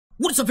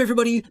What's up,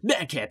 everybody?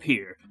 Madcap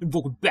here, and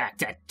welcome back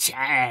to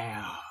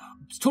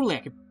It's Totally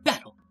Accurate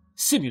Battle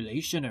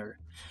Simulationer.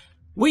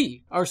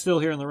 We are still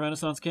here in the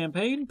Renaissance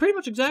campaign, pretty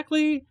much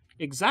exactly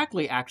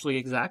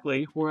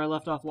where I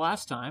left off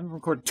last time. I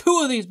recorded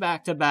 2 of these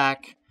back to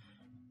back,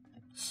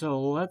 so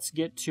let's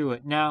get to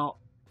it. Now,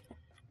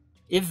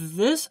 if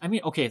this,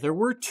 okay, there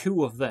were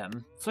 2 of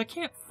them, so I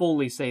can't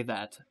fully say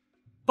that,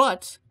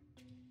 but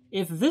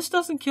if this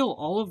doesn't kill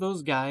all of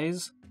those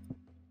guys,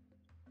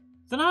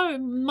 then I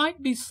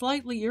might be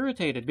slightly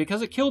irritated,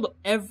 because it killed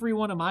every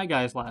one of my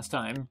guys last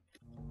time.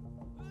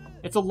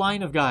 It's a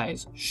line of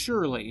guys,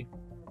 surely.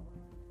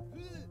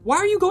 Why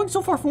are you going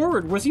so far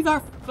forward? Was he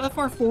that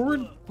far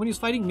forward when he was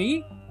fighting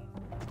me?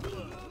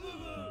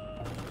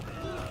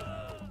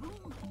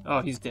 Oh,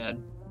 he's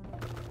dead.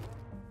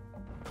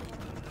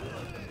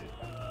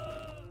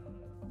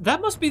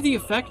 That must be the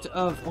effect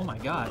of... Oh my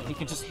god, he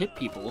can just hit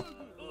people.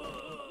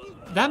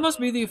 That must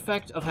be the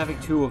effect of having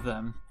 2 of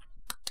them.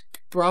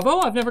 Bravo,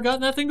 I've never gotten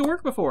that thing to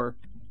work before.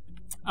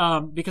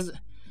 Because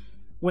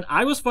when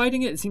I was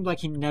fighting it, it seemed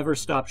like he never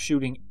stopped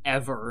shooting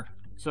ever.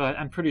 So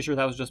I'm pretty sure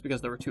that was just because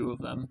there were 2 of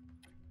them.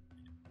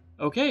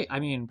 Okay,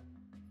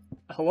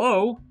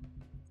 hello?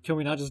 Can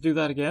we not just do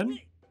that again?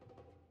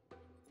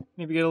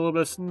 Maybe get a little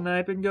bit of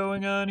sniping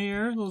going on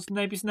here. A little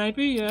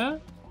snipey, yeah?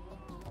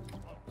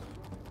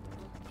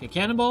 Okay,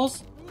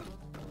 cannonballs.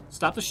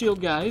 Stop the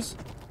shield guys.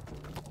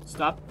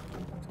 Stop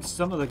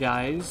some of the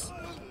guys.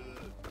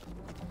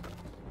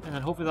 And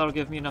then hopefully that'll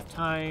give me enough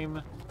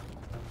time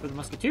for the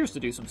musketeers to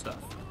do some stuff.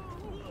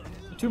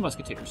 The 2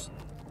 musketeers.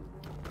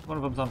 One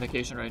of them's on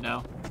vacation right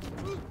now.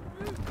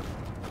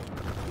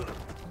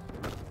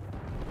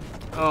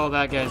 Oh,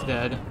 that guy's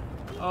dead.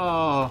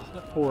 Oh,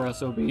 that poor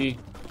SOB.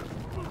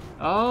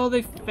 Oh,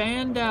 they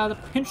fanned out a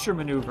pincher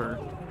maneuver.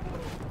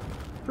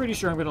 Pretty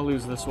sure I'm gonna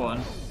lose this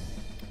one.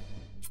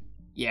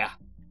 Yeah.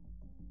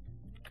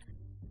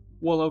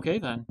 Well, okay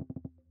then.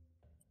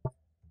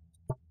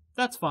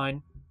 That's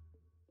fine.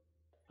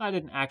 I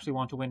didn't actually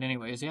want to win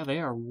anyways. Yeah, they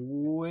are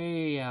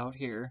way out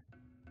here.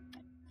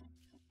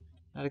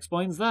 That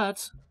explains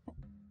that.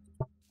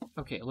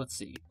 Okay, let's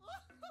see.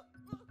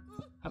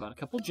 How about a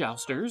couple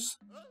jousters?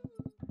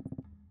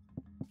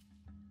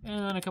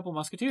 And then a couple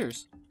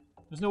musketeers.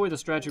 There's no way the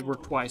strategy would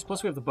work twice.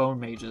 Plus we have the bone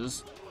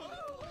mages.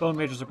 Bone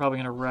mages are probably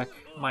going to wreck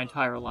my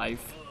entire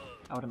life,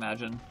 I would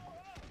imagine.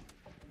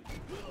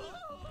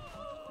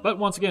 But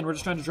once again, we're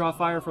just trying to draw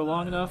fire for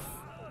long enough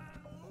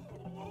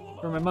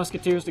for my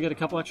musketeers to get a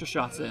couple extra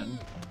shots in.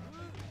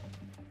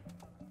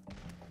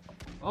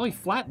 Oh, he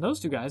flattened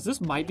those 2 guys.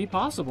 This might be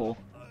possible.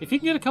 If he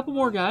can get a couple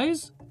more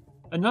guys,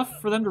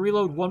 enough for them to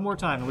reload one more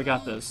time, and we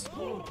got this.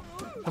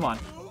 Come on.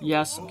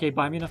 Yes. Okay,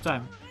 buy me enough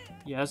time.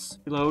 Yes.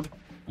 Reload.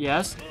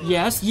 Yes.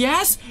 Yes.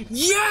 Yes!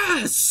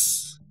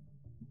 Yes!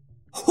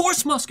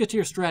 Horse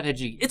musketeer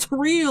strategy. It's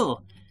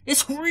real.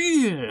 It's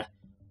real.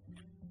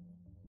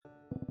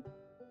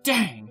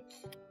 Dang.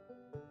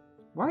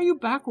 Why are you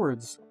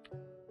backwards?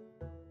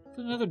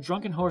 Another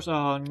drunken horse.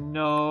 Oh,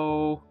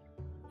 no.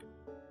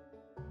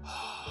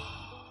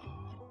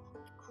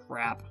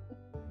 Crap.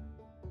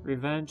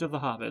 Revenge of the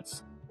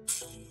Hobbits.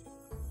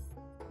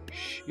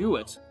 Shoo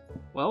it.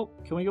 Well,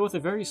 can we go with a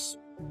very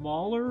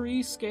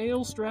smaller-y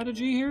scale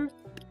strategy here?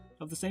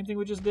 Of the same thing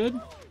we just did?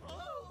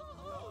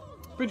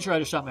 Pretty sure I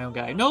just shot my own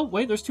guy. No,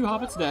 wait, there's 2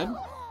 hobbits dead.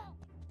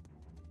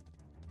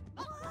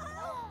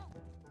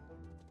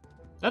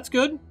 That's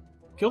good.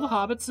 Kill the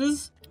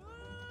hobbitses.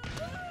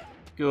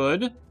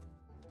 Good.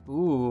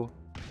 Ooh.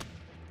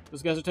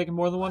 Those guys are taking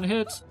more than 1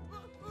 hit.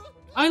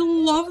 I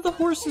love the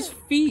horse's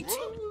feet!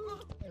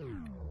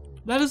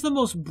 That is the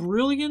most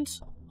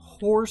brilliant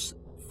horse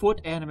foot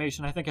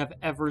animation I think I've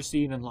ever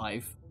seen in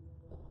life.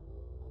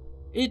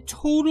 It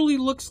totally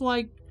looks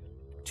like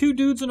 2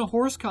 dudes in a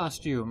horse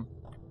costume.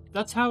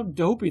 That's how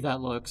dopey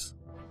that looks.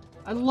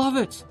 I love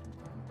it!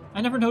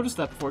 I never noticed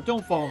that before.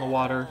 Don't fall in the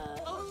water.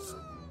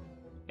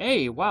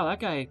 Hey, wow, that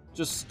guy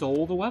just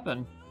stole the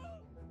weapon.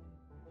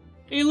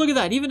 Hey, look at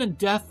that. Even in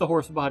death, the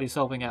horse body's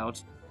helping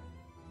out.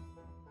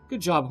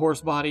 Good job,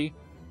 horse body.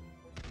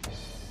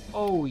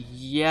 Oh,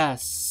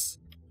 yes.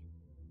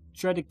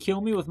 Tried to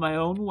kill me with my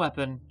own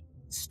weapon.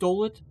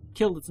 Stole it,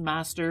 killed its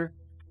master,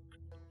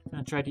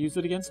 and tried to use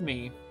it against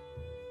me.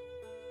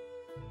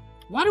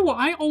 Why do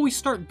I always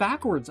start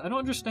backwards? I don't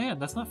understand.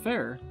 That's not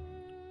fair.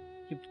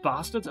 You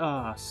bastards.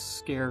 Ah,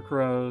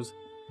 scarecrows.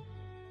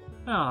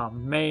 Oh,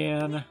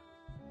 man.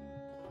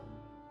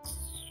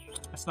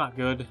 That's not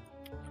good.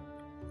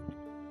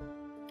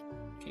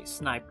 Okay,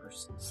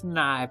 snipers.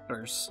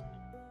 Snipers.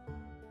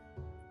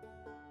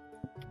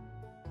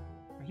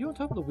 Are you on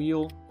top of the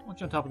wheel? I want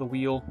you on top of the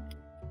wheel.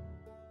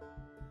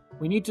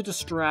 We need to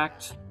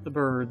distract the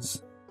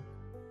birds.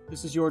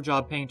 This is your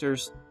job,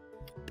 painters.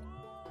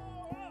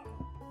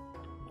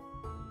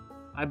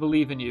 I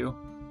believe in you.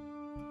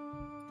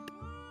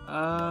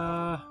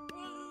 I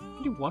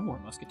can do 1 more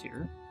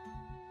musketeer.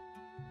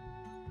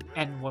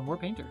 And 1 more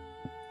painter.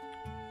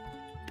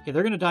 Okay,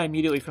 they're gonna die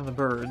immediately from the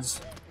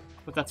birds.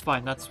 But that's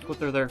fine, that's what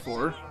they're there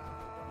for.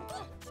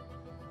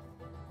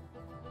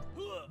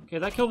 Okay,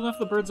 that killed enough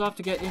of the birds off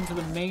to get into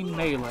the main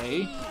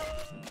melee.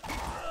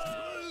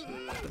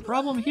 The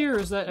problem here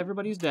is that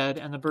everybody's dead,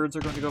 and the birds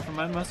are going to go for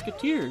my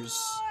musketeers.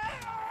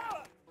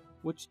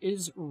 Which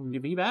is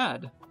really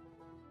bad.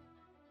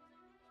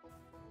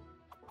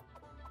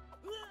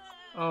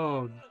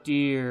 Oh,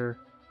 dear.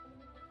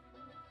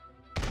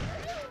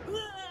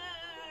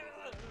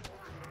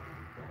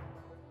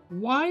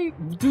 Why?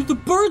 Dude, the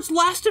birds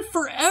lasted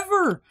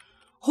forever!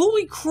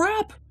 Holy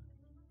crap!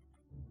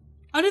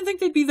 I didn't think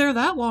they'd be there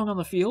that long on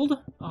the field.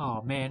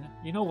 Oh, man.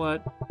 You know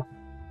what?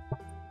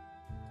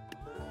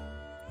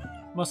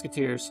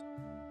 Musketeers.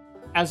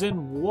 As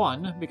in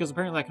one, because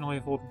apparently I can only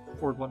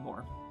afford one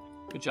more.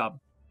 Good job.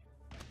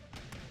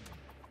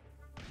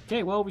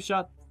 Okay, well, we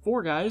shot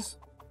 4 guys.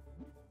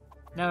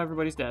 Now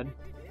everybody's dead.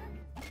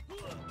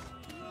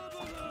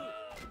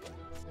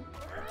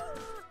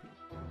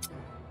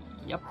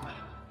 Yep.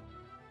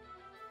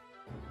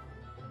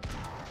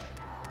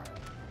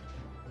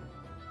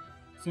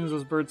 As soon as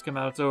those birds come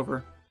out, it's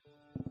over.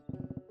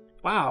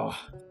 Wow.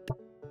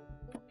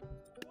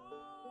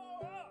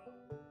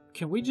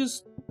 Can we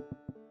just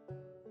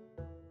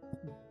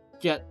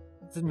get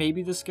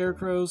maybe the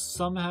scarecrows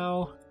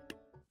somehow?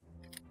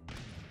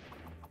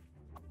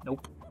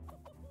 Nope.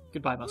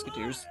 Goodbye,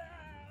 musketeers.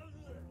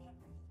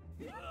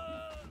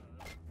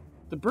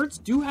 The birds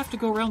do have to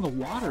go around the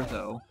water,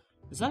 though.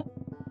 Is that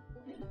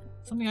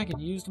something I can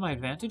use to my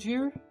advantage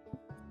here?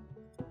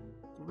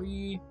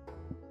 3...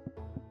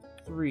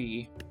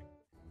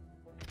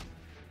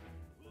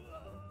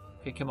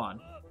 Okay, come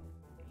on.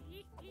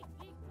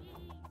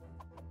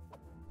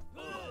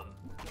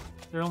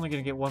 They're only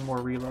gonna get one more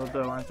reload,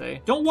 though, aren't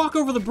they? Don't walk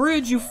over the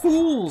bridge, you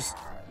fools!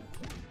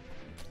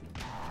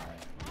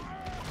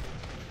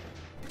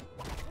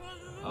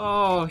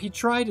 Oh, he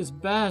tried his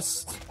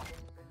best.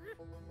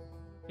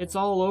 It's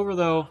all over,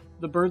 though.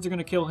 The birds are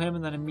gonna kill him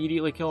and then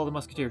immediately kill all the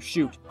musketeers.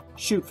 Shoot.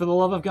 Shoot, for the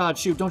love of God,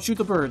 shoot. Don't shoot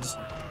the birds.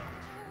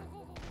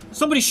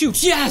 Somebody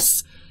shoot.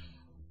 Yes!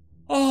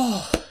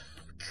 Oh,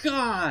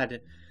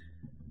 God.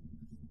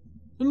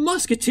 The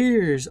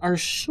musketeers are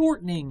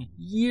shortening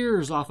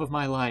years off of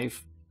my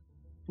life.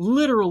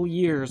 Literal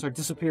years are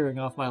disappearing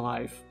off my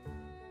life.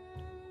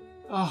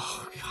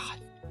 Oh, God.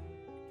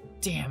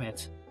 Damn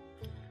it.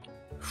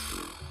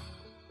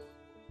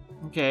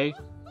 Okay.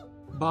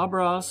 Bob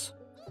Ross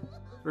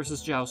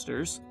versus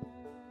Jousters.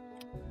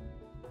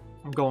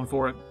 I'm going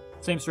for it.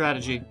 Same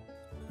strategy.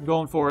 I'm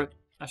going for it.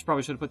 I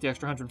probably should have put the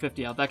extra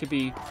 150 out. That could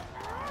be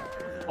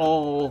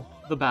all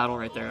the battle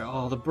right there.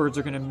 Oh, the birds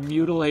are going to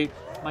mutilate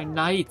my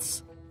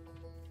knights.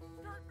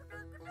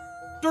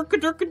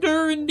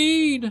 Durka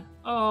indeed.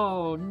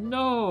 Oh,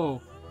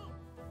 no.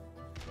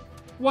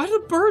 Why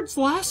do birds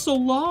last so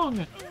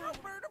long?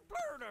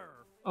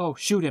 Oh,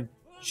 shoot him.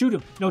 Shoot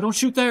him. No, don't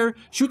shoot there.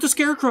 Shoot the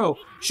scarecrow.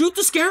 Shoot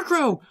the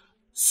scarecrow.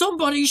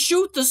 Somebody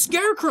shoot the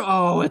scarecrow.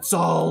 Oh, it's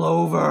all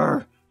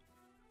over.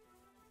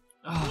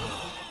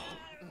 Oh.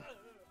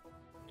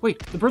 Wait,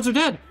 the birds are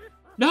dead.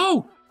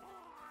 No.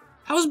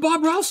 How is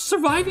Bob Rouse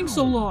surviving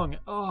so long?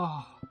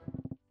 Oh.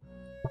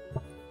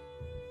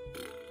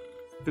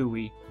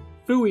 Phooey.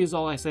 Phooey is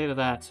all I say to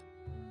that.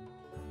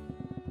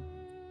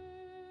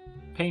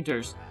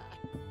 Painters.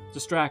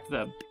 Distract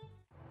them.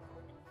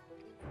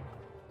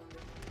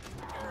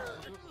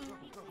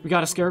 We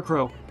got a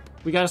scarecrow.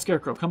 We got a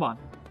scarecrow. Come on.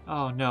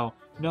 Oh, no.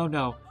 No,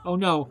 no. Oh,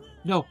 no.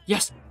 No.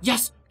 Yes.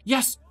 Yes.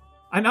 Yes.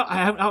 I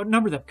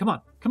outnumber them. Come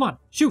on. Come on.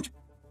 Shoot.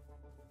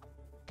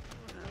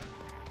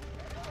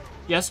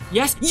 Yes.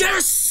 Yes.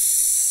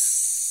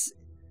 Yes!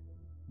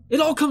 It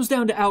all comes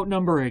down to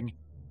outnumbering.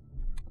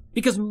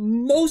 Because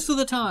most of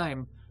the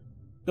time,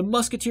 the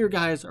musketeer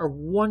guys are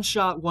one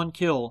shot, one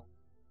kill.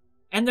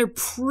 And they're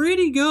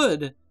pretty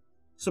good,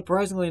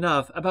 surprisingly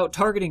enough, about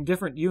targeting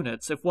different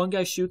units. If one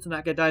guy shoots and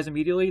that guy dies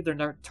immediately, they're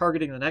not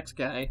targeting the next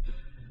guy.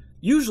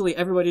 Usually,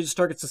 everybody just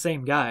targets the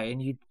same guy,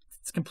 and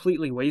it's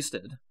completely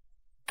wasted.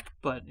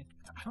 But,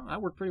 I don't know,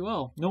 that worked pretty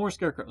well. No more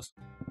scarecrows.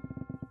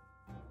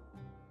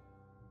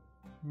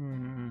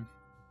 Don't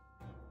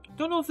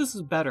know if this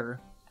is better.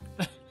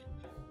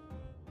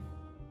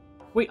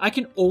 Wait, I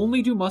can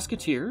only do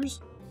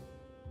musketeers?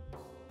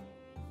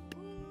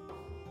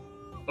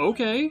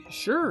 Okay,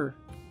 sure.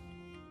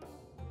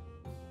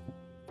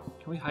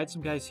 Can we hide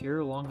some guys here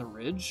along the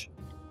ridge?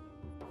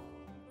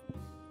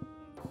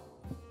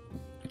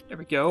 There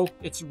we go.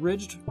 It's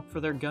ridged for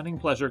their gunning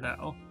pleasure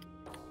now.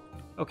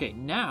 Okay,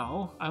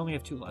 now I only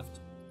have 2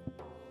 left.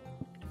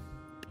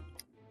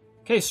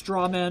 Okay,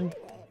 straw men.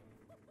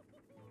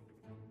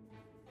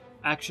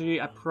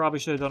 Actually, I probably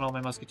should have done all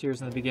my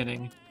musketeers in the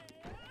beginning,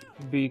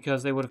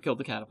 because they would have killed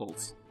the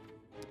catapults.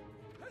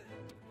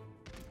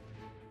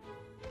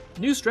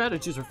 New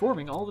strategies are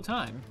forming all the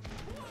time.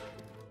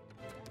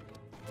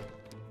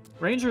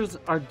 Rangers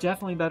are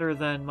definitely better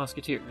than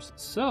musketeers,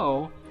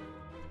 so...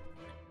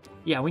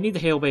 yeah, we need the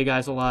Hail Bay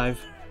guys alive.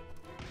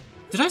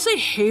 Did I say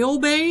Hail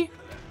Bay?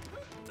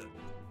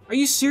 Are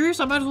you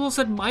serious? I might as well have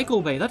said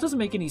Michael Bay. That doesn't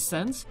make any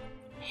sense.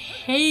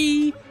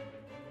 Hay...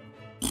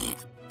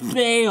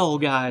 Bale,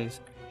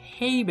 guys.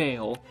 Hay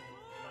Bale.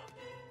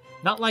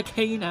 Not like,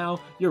 hey now,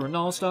 you're an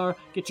all-star,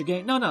 get your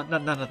game. No,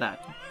 none of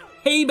that.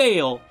 Hey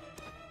Bale!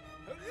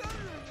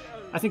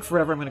 I think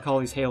forever I'm going to call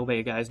these Hail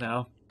Bay guys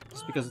now.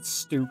 Just because it's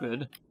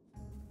stupid.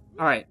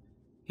 Alright,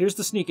 here's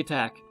the sneak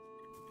attack.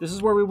 This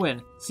is where we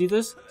win. See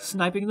this?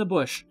 Sniping in the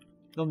bush.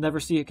 They'll never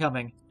see it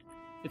coming.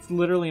 It's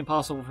literally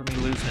impossible for me to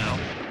lose now.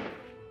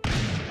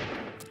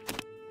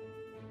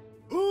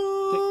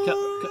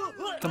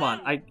 Come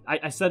on,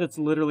 I said it's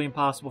literally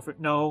impossible for...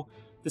 No,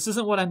 this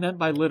isn't what I meant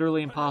by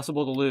literally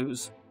impossible to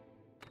lose.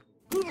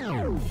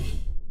 The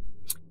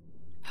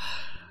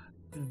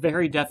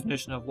very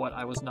definition of what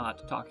I was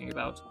not talking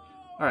about.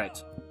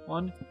 Alright,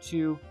 1,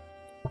 2...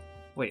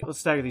 Wait, let's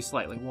stagger these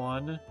slightly.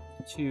 1,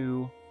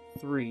 2,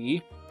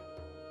 3...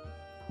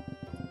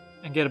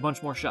 And get a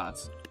bunch more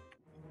shots.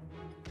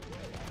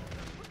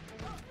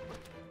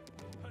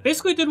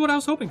 Basically did what I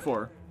was hoping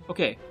for.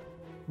 Okay,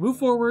 move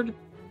forward.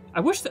 I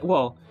wish that,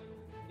 well,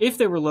 if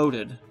they were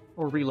loaded,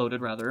 or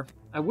reloaded rather,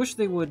 I wish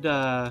they would,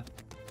 Oh,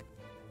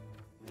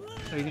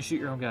 you can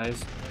shoot your own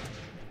guys.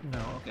 No,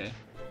 okay.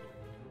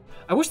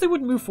 I wish they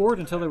wouldn't move forward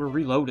until they were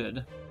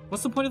reloaded.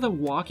 What's the point of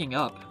them walking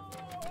up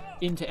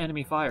into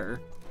enemy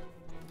fire?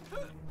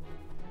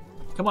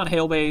 Come on,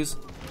 Hail Bays.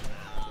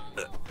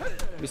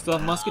 We still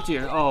have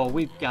Musketeer. Oh,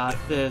 we've got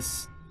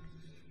this.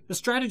 The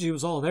strategy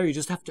was all there. You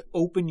just have to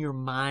open your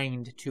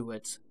mind to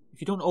it.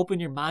 If you don't open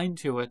your mind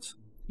to it,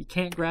 you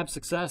can't grab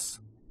success.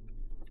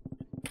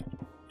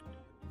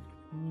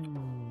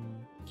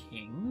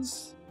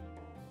 Kings?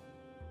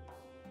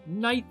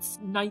 Knights,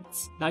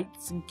 knights,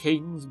 knights and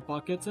kings.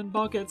 Buckets and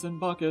buckets and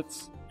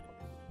buckets.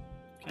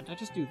 Can't I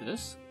just do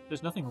this?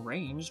 There's nothing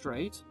ranged,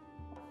 right?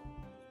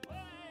 I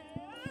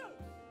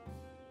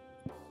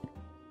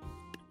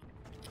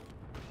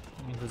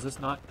mean, does this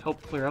not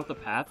help clear out the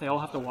path? They all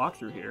have to walk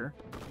through here.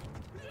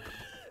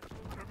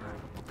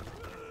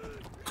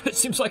 It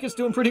seems like it's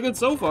doing pretty good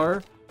so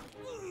far.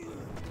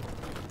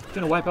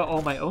 Gonna wipe out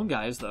all my own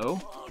guys,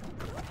 though.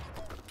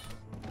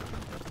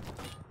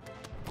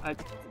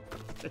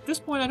 At this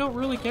point, I don't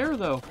really care,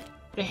 though.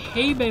 The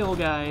hay bale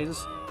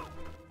guys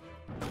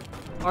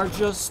are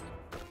just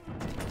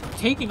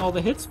taking all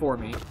the hits for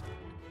me.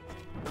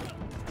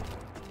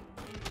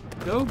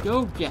 Go,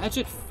 go,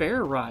 Gadget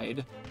Fair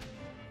Ride.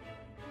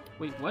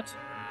 Wait, what?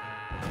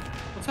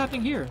 What's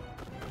happening here?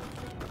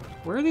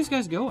 Where are these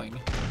guys going?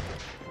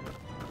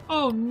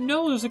 Oh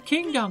no, there's a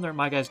king down there.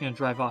 My guy's gonna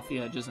drive off the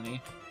edge, isn't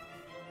he?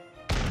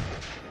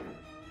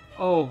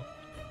 Oh,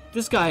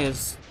 this guy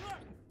is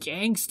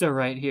gangsta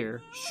right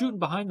here. Shooting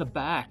behind the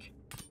back.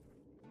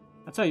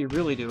 That's how you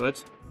really do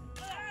it.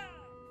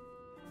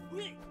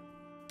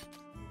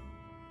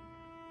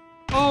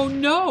 Oh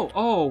no!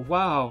 Oh,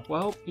 wow.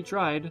 Well, he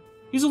tried.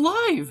 He's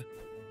alive!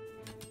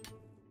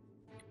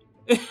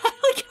 I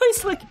like how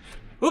he's like,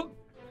 oh,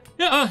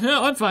 yeah,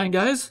 no, I'm fine,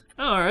 guys.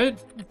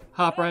 Alright.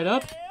 Hop right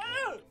up.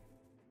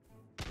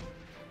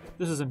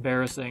 This is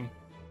embarrassing.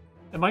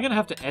 Am I gonna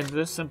have to end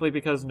this simply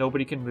because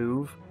nobody can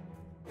move?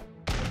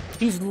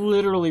 He's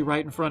literally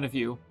right in front of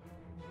you.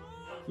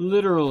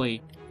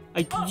 Literally.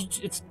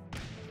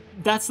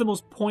 That's the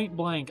most point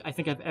blank I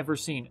think I've ever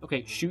seen.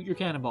 Okay, shoot your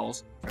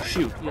cannonballs.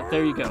 Shoot. Yeah,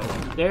 there you go.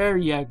 There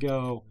you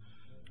go.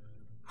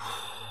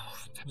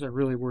 Sometimes I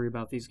really worry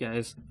about these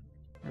guys.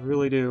 I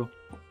really do.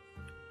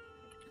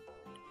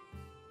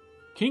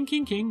 King,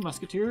 king, king,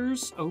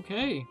 musketeers.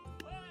 Okay.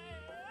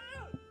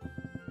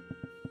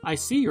 I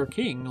see your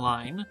king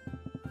line.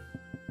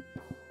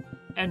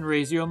 And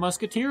raise you a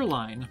musketeer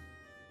line.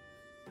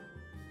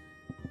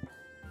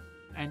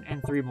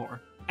 And 3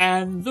 more.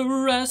 And the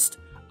rest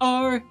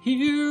are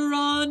here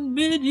on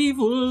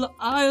Medieval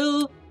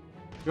Isle.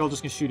 You're all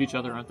just gonna shoot each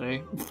other, aren't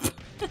they?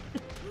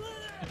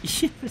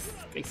 Yes,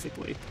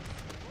 basically.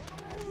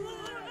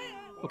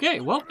 Okay,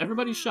 well,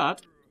 everybody's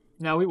shot.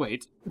 Now we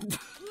wait.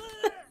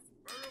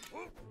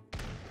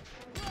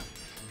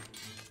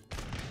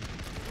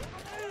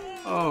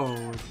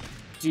 Oh,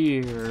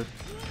 dear.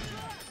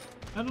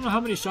 I don't know how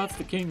many shots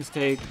the kings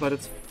take, but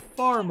it's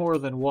far more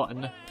than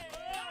 1.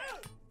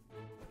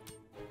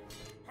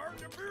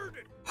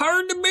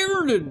 Hard to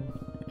bearded!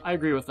 I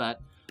agree with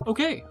that.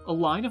 Okay, a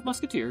line of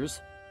musketeers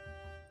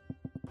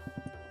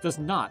does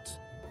not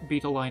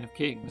beat a line of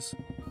kings.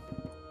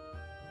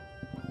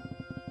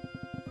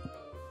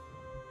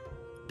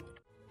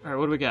 Alright,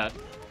 what do we got?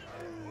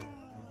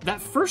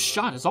 That first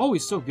shot is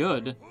always so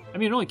good. I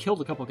mean, it only killed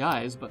a couple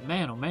guys, but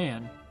man, oh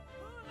man.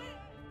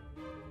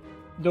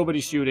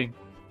 Nobody's shooting.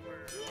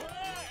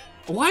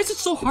 Why is it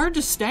so hard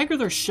to stagger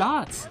their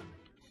shots?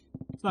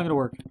 It's not gonna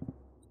work.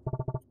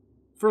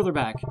 Further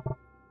back.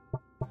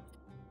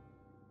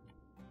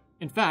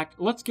 In fact,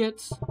 let's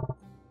get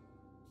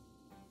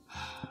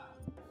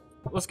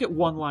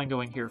one line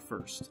going here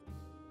first.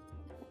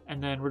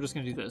 And then we're just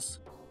gonna do this.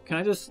 Can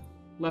I just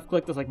left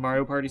click this like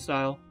Mario Party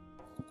style?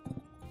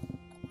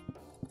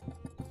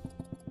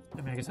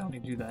 I mean, I guess I don't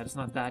need to do that. It's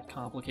not that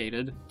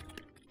complicated.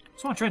 I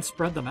just want to try and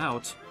spread them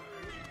out.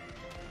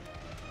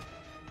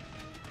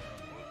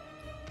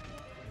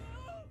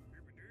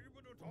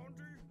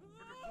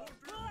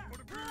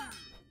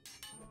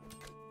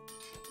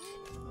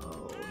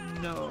 Oh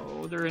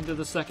they're into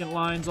the second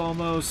lines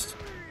almost.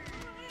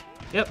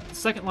 Yep, the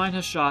second line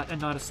has shot,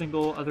 and not a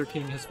single other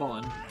king has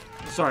fallen.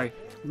 Sorry,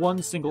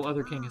 one single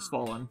other king has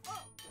fallen.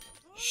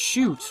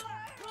 Shoot!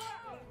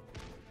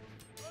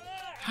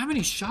 How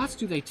many shots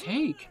do they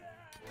take?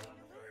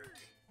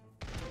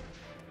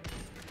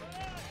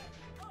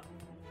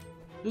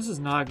 This is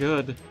not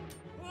good.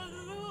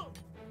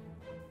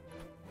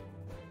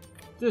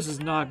 This is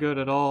not good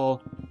at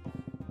all.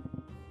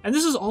 And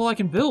this is all I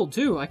can build,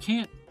 too. I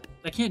can't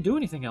do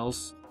anything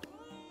else.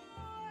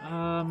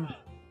 Can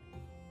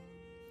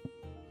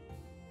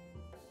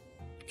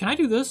I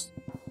do this?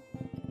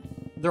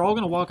 They're all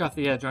gonna walk off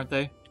the edge, aren't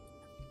they?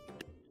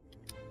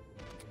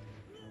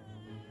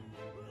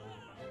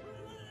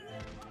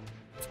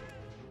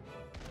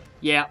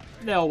 Yeah,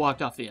 they all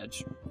walked off the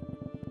edge.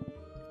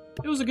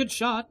 It was a good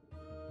shot.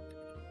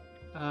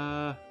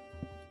 Do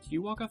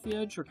you walk off the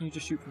edge, or can you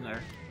just shoot from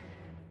there?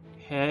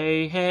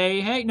 Hey,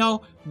 hey, hey!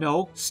 No,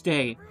 no,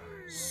 stay.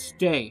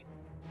 Stay.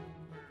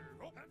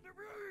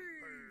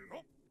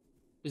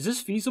 Is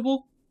this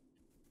feasible?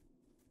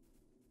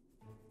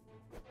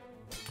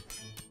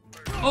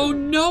 Oh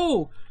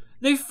no!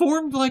 They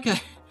formed like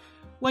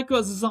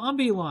a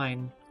zombie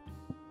line,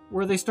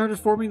 where they started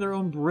forming their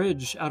own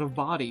bridge out of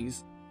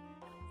bodies.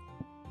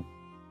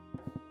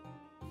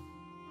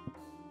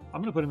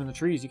 I'm gonna put them in the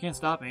trees. You can't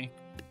stop me.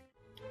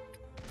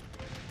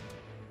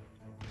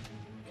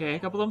 Okay, a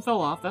couple of them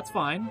fell off. That's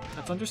fine.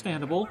 That's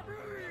understandable.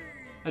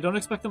 I don't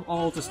expect them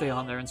all to stay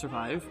on there and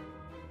survive.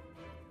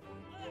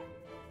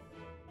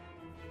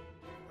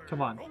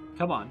 Come on.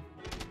 Come on.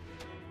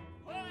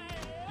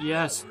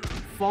 Yes.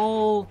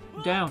 Fall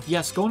down.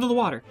 Yes, go into the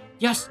water.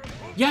 Yes!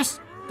 Yes!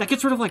 That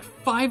gets rid of like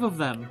 5 of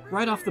them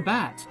right off the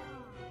bat.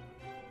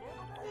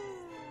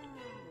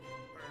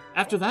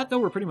 After that, though,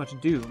 we're pretty much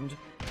doomed.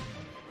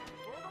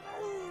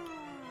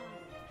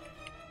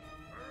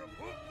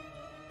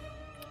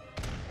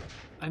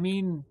 I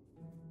mean,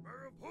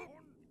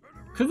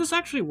 could this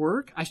actually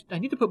work? I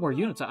need to put more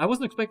units out. I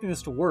wasn't expecting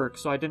this to work,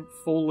 so I didn't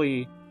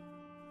fully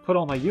put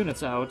all my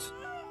units out.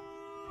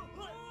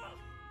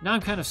 Now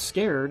I'm kind of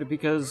scared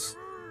because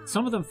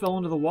some of them fell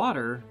into the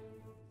water.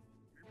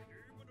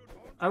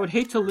 I would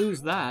hate to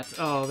lose that.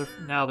 Oh,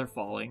 now they're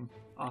falling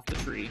off the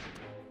tree.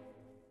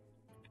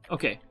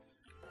 Okay,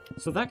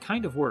 so that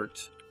kind of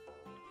worked.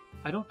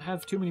 I don't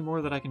have too many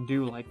more that I can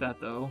do like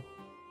that, though.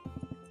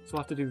 So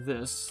I'll have to do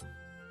this.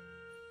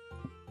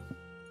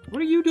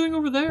 What are you doing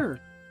over there?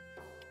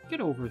 Get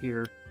over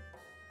here.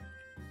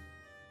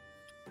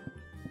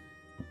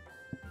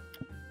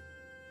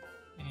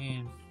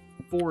 And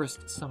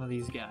forest some of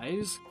these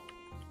guys.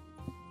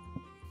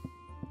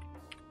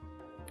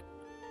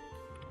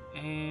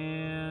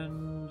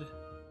 And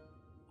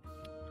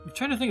I'm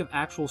trying to think of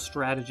actual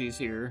strategies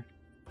here.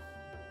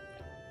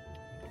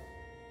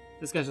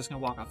 This guy's just gonna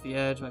walk off the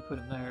edge if I put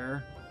him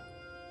there.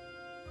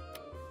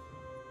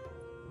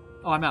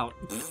 Oh, I'm out.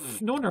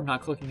 Pfft, no wonder I'm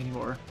not clicking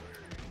anymore.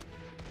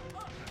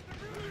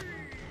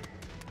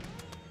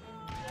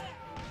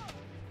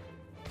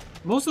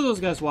 Most of those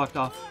guys walked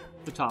off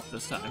the top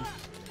this time.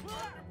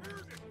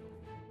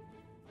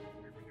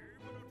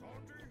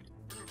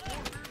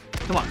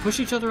 Come on, push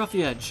each other off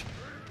the edge.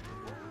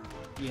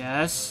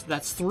 Yes,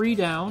 that's 3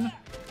 down.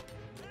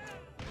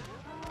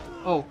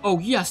 Oh,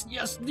 yes,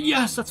 yes,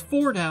 yes, that's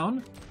 4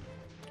 down.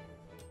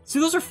 See,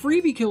 those are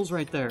freebie kills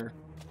right there.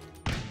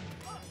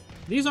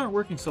 These aren't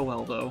working so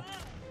well, though.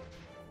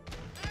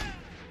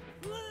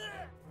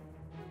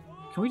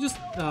 Can we just...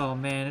 Oh,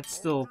 man, it's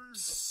still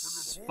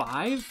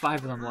 5?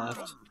 5 of them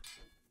left.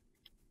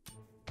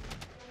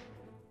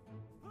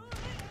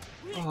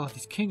 Oh,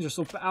 these kings are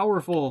so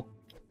powerful.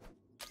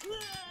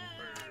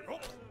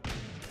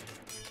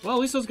 Well, at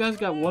least those guys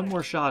got one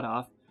more shot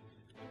off.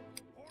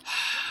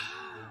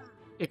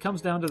 It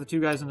comes down to the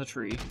 2 guys in the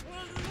tree.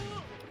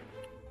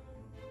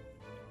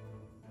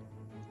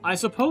 I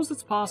suppose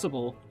it's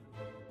possible,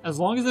 as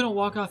long as they don't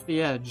walk off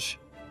the edge,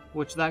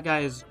 which that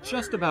guy is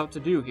just about to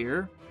do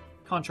here,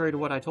 contrary to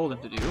what I told him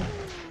to do.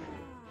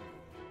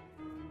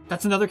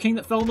 That's another king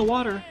that fell in the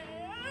water.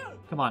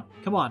 Come on,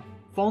 come on,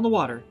 fall in the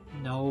water.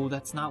 No,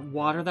 that's not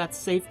water, that's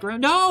safe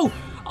ground. No!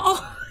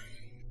 Oh,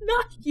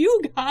 not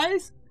you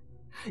guys!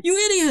 You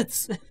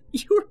idiots!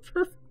 You were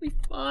perfectly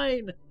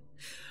fine.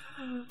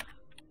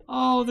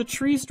 Oh, the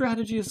tree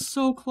strategy is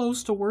so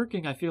close to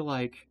working, I feel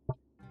like.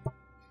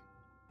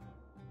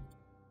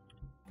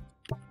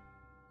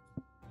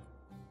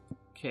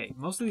 Okay,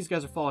 most of these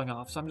guys are falling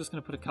off, so I'm just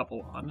going to put a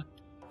couple on.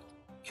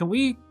 Can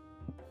we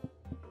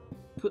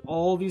put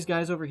all these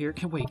guys over here?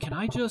 Wait, can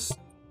I just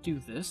do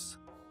this?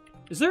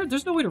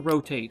 There's no way to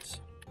rotate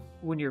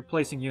when you're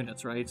placing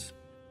units, right?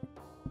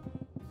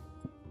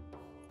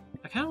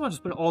 I kind of want to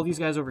just put all these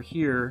guys over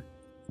here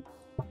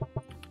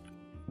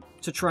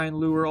to try and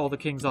lure all the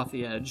kings off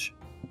the edge.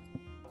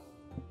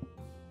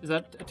 Is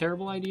that a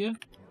terrible idea?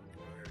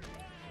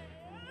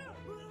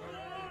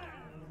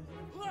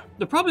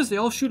 The problem is they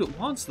all shoot at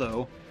once,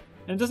 though,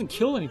 and it doesn't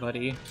kill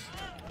anybody.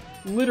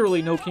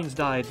 Literally no kings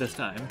died this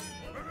time.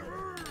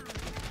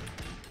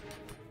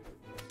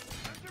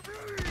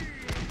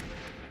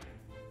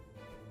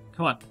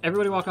 Come on,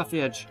 everybody walk off the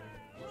edge.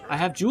 I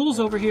have jewels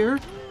over here.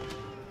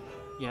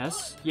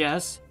 Yes,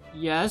 yes,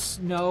 yes,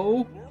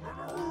 no.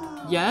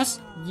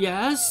 Yes,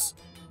 yes.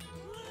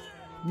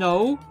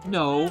 No,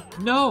 no,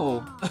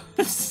 no.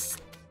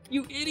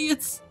 You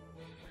idiots.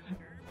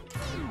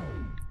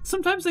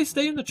 Sometimes they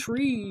stay in the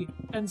tree,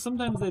 and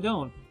sometimes they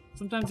don't.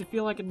 Sometimes you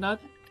feel like a nut,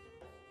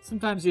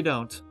 sometimes you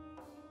don't.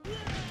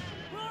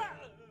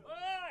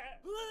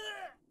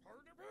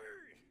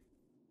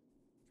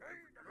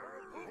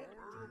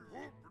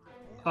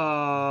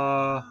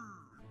 Oh,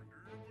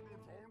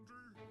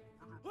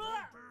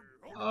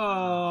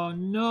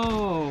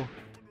 no.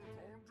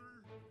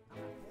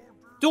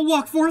 Don't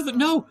walk forth.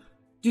 No!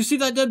 Do you see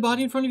that dead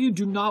body in front of you?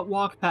 Do not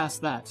walk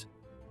past that.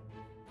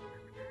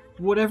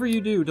 Whatever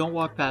you do, don't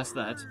walk past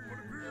that.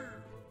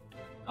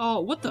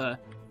 Oh, what the?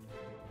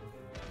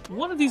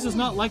 One of these is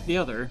not like the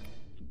other.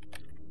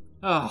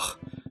 Ugh,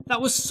 that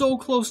was so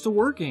close to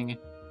working.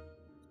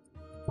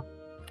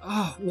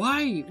 Ugh,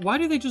 why? Why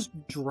do they just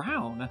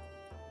drown?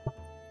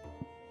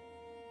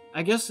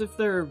 I guess if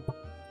they're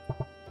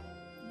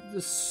a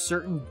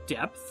certain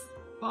depth,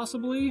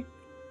 possibly?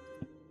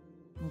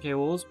 Okay,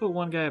 well, let's put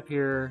one guy up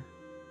here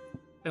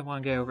and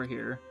one guy over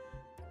here.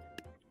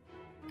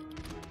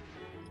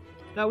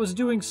 That was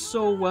doing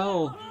so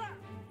well.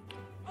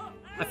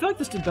 I feel like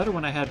this did better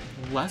when I had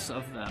less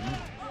of them.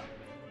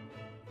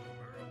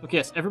 Okay,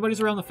 yes,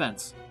 everybody's around the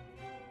fence.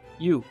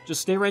 You,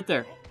 just stay right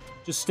there.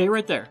 Just stay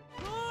right there.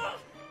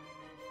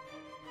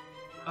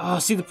 Oh,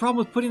 see, the problem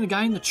with putting the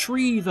guy in the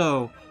tree,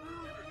 though.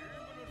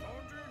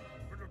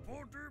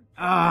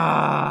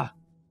 Ah!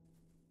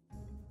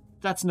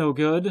 That's no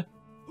good.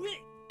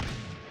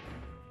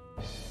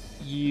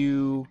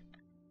 You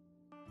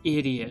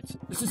idiot.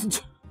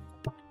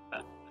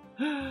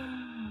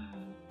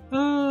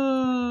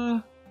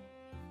 The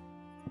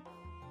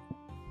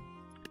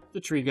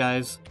tree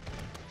guys.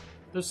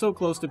 They're so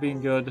close to being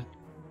good.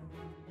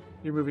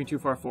 You're moving too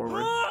far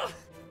forward.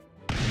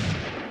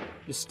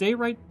 You stay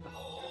right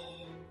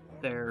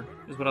there,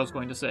 is what I was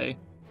going to say.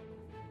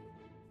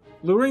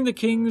 Luring the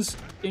kings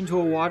into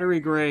a watery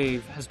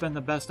grave has been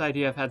the best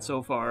idea I've had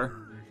so far.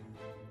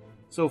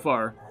 So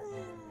far.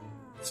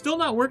 Still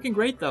not working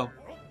great, though.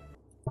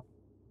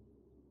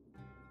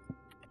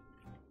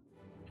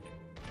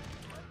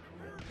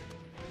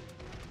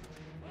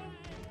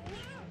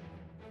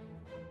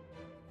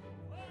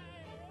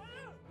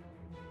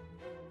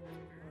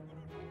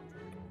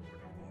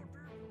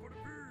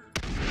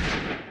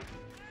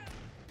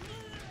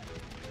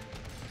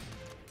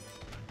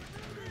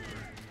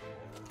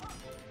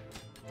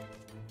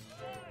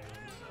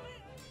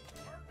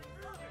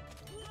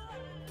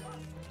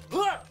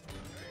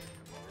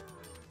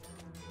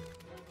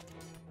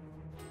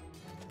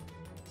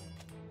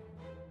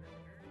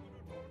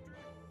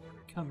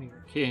 Come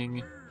here,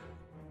 king.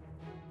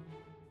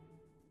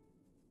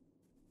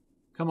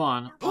 Come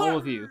on, all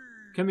of you.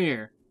 Come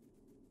here.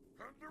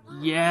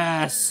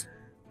 Yes!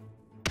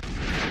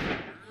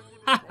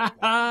 Ha ha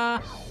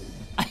ha!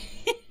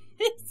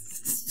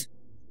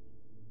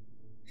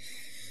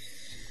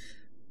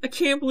 I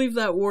can't believe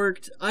that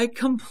worked. I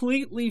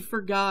completely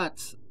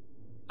forgot.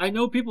 I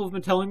know people have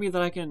been telling me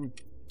that I can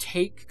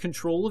take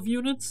control of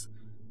units,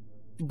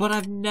 but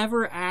I've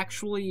never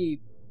actually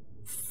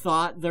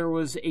thought there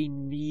was a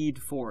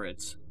need for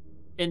it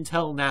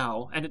until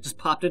now, and it just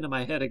popped into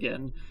my head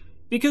again.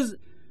 Because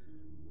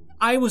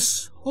I was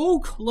so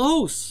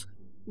close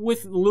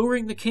with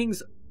luring the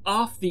kings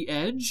off the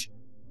edge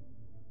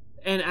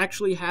and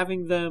actually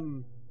having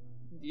them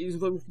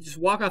just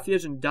walk off the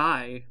edge and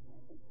die.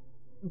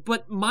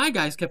 But my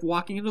guys kept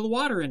walking into the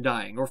water and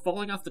dying, or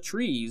falling off the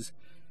trees.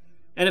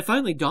 And it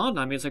finally dawned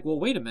on me, it's like, well,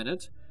 wait a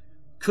minute.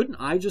 Couldn't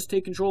I just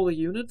take control of the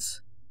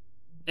units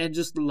and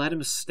just let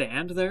him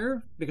stand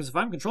there? Because if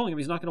I'm controlling him,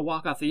 he's not going to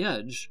walk off the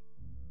edge.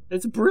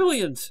 It's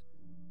brilliant.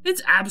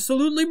 It's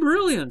absolutely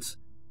brilliant.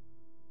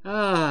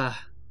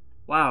 Ah,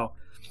 wow.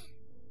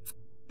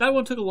 That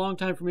one took a long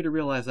time for me to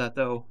realize that,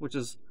 though, which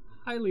is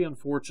highly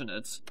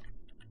unfortunate.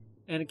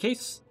 And in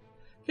case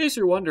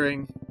you're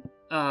wondering,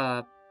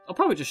 I'll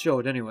probably just show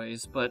it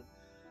anyways, but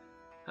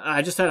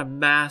I just had a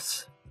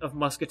mass of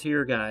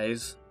musketeer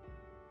guys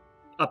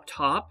up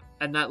top,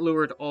 and that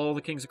lured all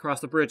the kings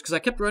across the bridge, because I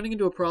kept running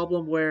into a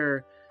problem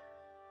where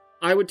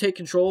I would take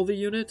control of the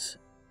unit,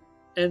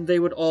 and they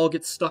would all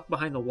get stuck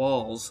behind the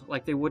walls.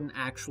 Like, they wouldn't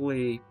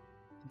actually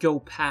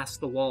go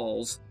past the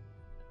walls.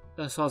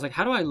 So I was like,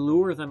 how do I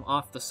lure them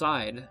off the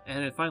side?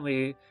 And it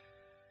finally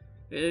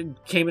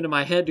came into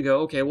my head to go,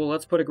 okay, well,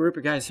 let's put a group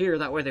of guys here,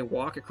 that way they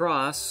walk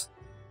across,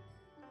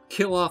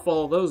 kill off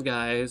all those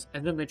guys,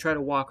 and then they try to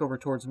walk over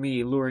towards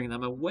me, luring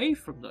them away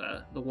from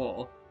the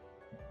wall.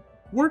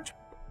 Worked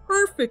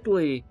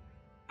perfectly.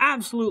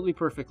 Absolutely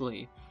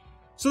perfectly.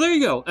 So there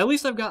you go. At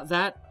least I've got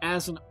that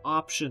as an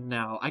option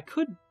now. I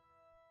kind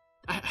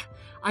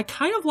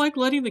of like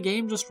letting the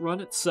game just run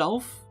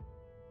itself,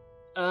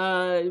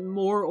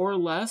 more or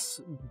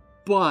less,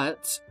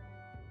 but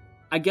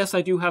I guess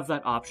I do have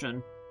that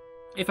option.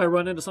 If I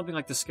run into something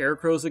like the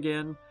scarecrows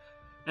again,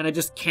 and I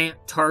just can't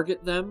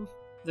target them,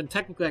 then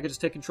technically I could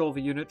just take control of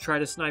a unit, try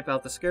to snipe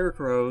out the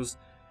scarecrows,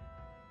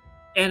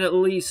 and at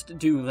least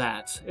do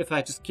that. If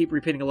I just keep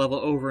repeating a level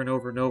over and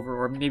over and over,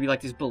 or maybe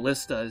like these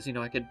ballistas, you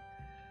know, I could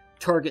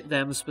target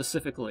them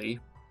specifically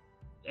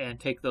and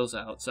take those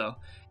out. So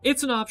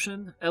it's an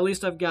option. At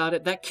least I've got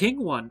it. That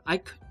king one, I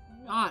could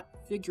not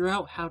figure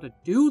out how to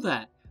do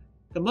that.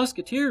 The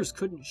musketeers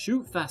couldn't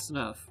shoot fast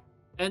enough,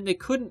 and they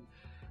couldn't,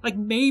 like,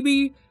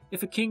 maybe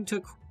if a king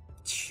took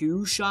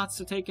 2 shots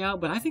to take out,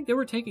 but I think they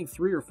were taking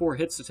 3 or 4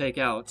 hits to take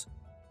out.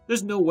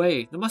 There's no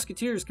way. The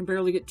musketeers can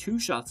barely get 2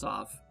 shots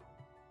off.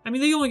 I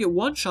mean, they only get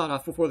 1 shot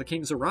off before the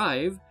kings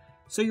arrive,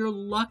 so you're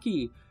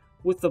lucky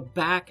with the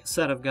back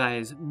set of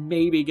guys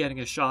maybe getting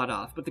a shot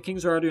off, but the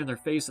kings are already in their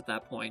face at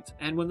that point.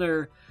 And when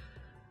they're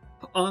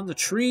on the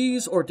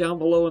trees or down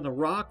below in the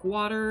rock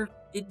water,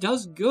 it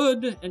does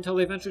good until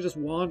they eventually just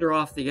wander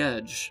off the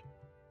edge.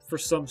 For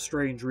some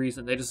strange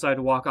reason, they decide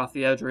to walk off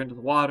the edge or into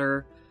the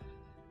water.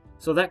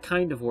 So that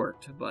kind of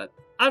worked, but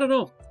I don't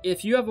know.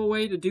 If you have a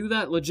way to do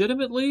that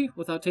legitimately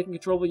without taking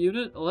control of a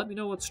unit, let me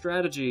know what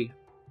strategy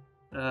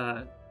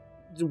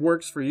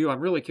works for you.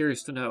 I'm really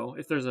curious to know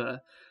if there's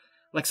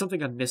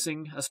something I'm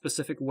missing, a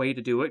specific way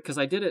to do it, because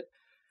I did it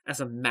as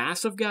a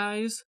mass of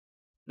guys.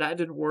 That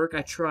didn't work.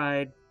 I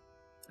tried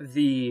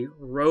the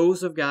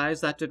rows of guys.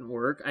 That didn't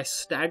work. I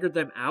staggered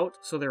them out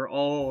so they're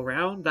all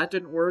around. That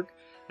didn't work.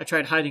 I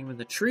tried hiding them in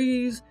the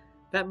trees.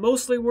 That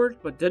mostly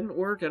worked, but didn't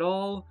work at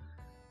all.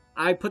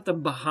 I put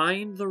them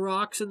behind the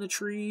rocks in the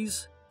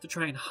trees to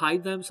try and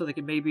hide them so they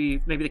could maybe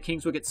the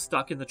kings would get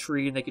stuck in the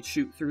tree and they could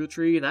shoot through the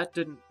tree. That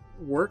didn't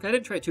work. I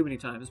didn't try it too many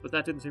times, but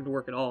that didn't seem to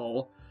work at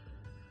all.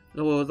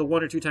 The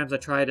 1 or 2 times I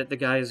tried it, the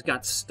guys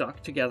got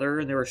stuck together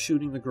and they were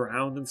shooting the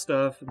ground and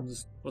stuff, and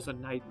it was a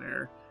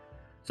nightmare.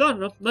 So I don't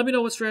know. Let me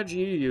know what strategy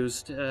you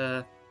used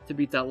to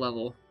beat that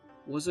level.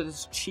 Was it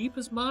as cheap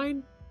as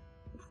mine?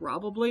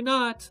 Probably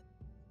not.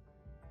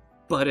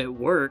 But it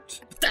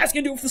worked. But that's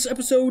gonna do it for this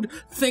episode.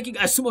 Thank you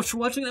guys so much for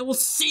watching, and I will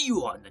see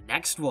you on the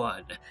next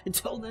one.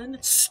 Until then,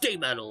 stay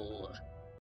metal.